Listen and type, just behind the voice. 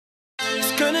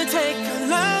gonna take a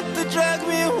lot to drag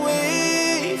me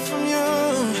away from you.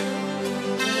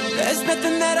 There's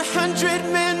nothing that 100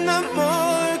 men or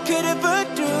more could ever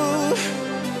do.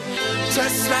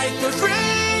 Just like the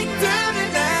rain down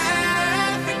in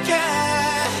Africa.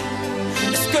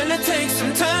 It's gonna take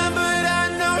some time, but I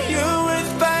know you're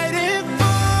worth fighting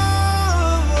for.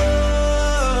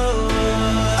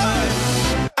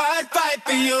 I'd fight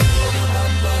for you.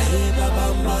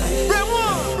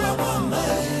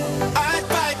 I'd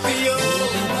fight for you.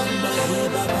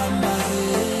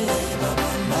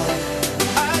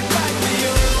 I'd fight for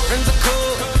you. Friends are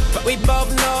cool, but we both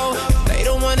know they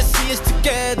don't wanna see us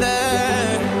together.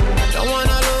 Don't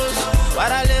wanna lose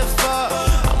what I live for.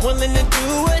 I'm willing to do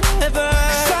whatever.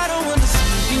 'Cause I don't wanna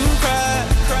see you cry.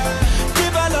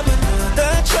 Give our love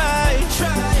another try.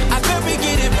 I bet we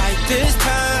get it right this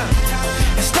time,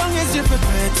 as long as you're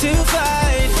prepared to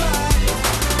fight.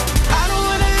 I don't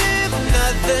wanna live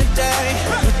another day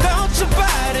without your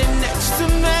body next to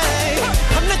me.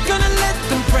 I'm not gonna let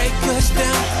them break us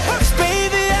down, 'cause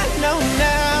baby I know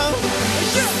now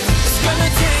it's gonna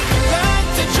take a lot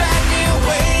to drag me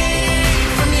away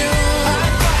from you.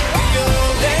 I'd fight for you.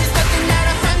 There's nothing that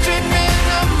 100 men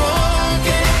or more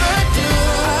can ever do.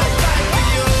 I'd fight for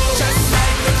you. Just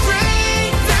like the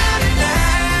rain down in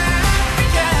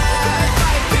Africa. I'd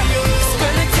fight for you. It's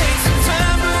gonna take some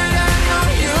time, but I know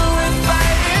you're worth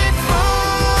fighting for.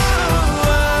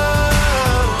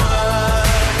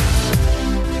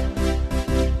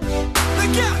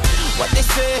 Look out! What they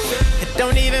say, it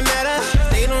don't even matter.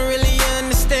 They don't really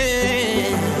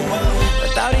understand.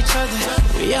 Without each other,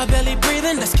 we are barely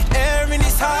breathing. Let's get air in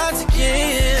these hearts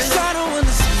again. 'Cause I don't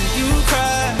wanna see you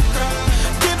cry.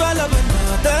 Give our love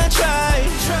another try.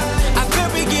 I bet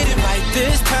we get it right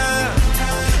this time,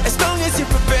 as long as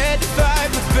you're prepared to fight,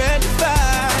 prepared to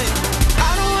fight.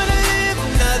 I don't wanna live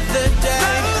another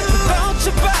day without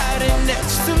your body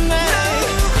next to me.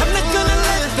 I'm not gonna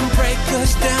let them break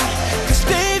us down, 'cause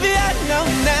baby I know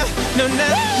now, no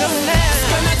now, no now. It's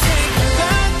gonna take a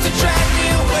lot to drag me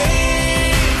away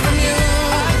from you.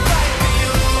 I'd fight for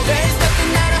you. There's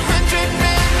nothing that 100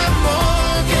 men or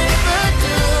more can ever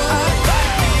do. I'd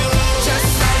fight for you. Just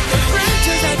like the rain,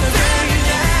 just like the rain,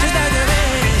 just like the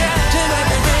rain, just like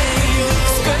the rain.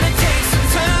 It's gonna take some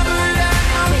time, but I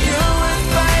know you're worth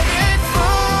fighting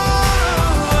for.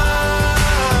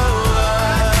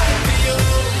 I'd fight for you.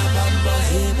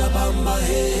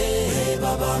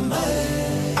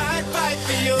 I'd fight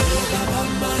for you.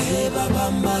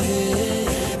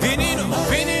 Vinino,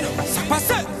 Vinino, ça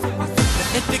passe.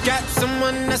 If you got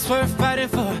someone that's worth fighting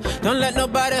for, don't let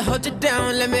nobody hold you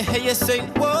down. Let me hear you say,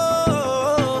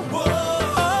 whoa,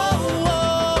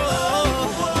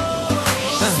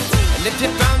 and if you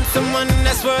found someone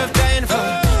that's worth dying for,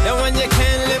 the one you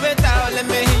can't live without, let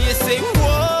me hear you say,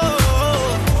 whoa.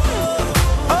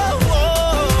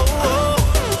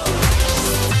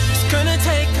 It's gonna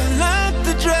take a lot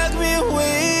to drag me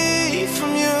away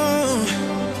from you.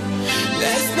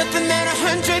 There's nothing that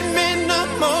 100 men or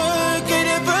more could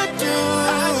ever do.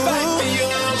 I'd fight for you.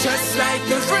 Just like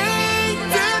the rain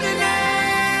down in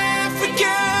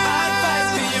Africa. I'd fight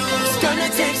for you. It's gonna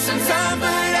take some time,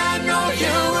 but I know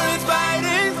you're worth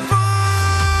fighting for.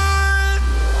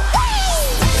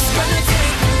 It's gonna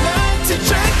take a lot to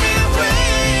drag me away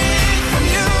from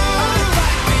you. I'd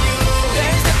fight for you.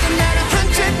 There's nothing that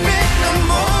 100 men or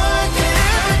more can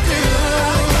ever do.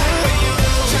 I'd fight for you.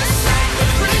 Just like the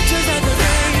rain, just like the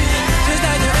rain, just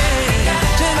like the rain,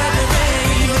 just like the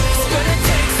rain. It's gonna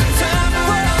take some time,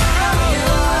 but I know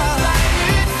you're worth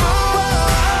fighting for.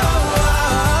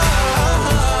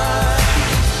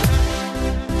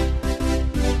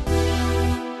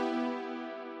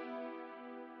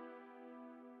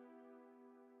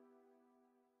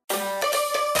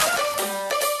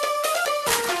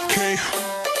 Okay.